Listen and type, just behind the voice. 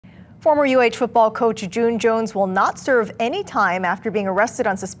Former UH football coach June Jones will not serve any time after being arrested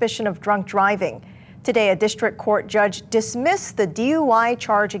on suspicion of drunk driving. Today, a district court judge dismissed the DUI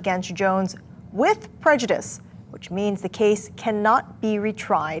charge against Jones with prejudice, which means the case cannot be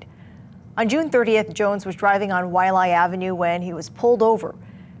retried. On June 30th, Jones was driving on Waialae Avenue when he was pulled over.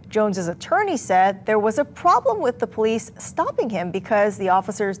 Jones's attorney said there was a problem with the police stopping him because the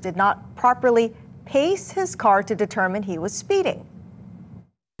officers did not properly pace his car to determine he was speeding.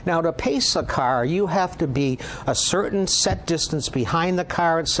 Now, to pace a car, you have to be a certain set distance behind the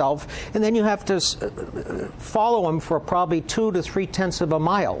car itself, and then you have to follow him for probably 2 to 3/10 of a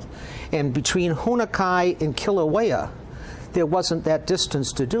mile. And between Hunakai and Kilauea, there wasn't that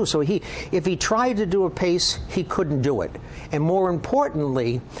distance to do. So if he tried to do a pace, he couldn't do it. And more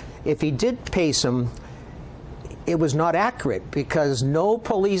importantly, if he did pace him, it was not accurate because no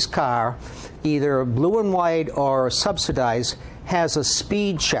police car, either blue and white or subsidized, has a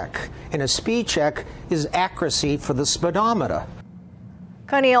speed check, and a speed check is accuracy for the speedometer.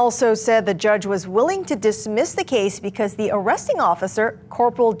 Kani also said the judge was willing to dismiss the case because the arresting officer,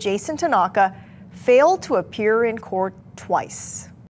 Corporal Jason Tanaka, failed to appear in court twice.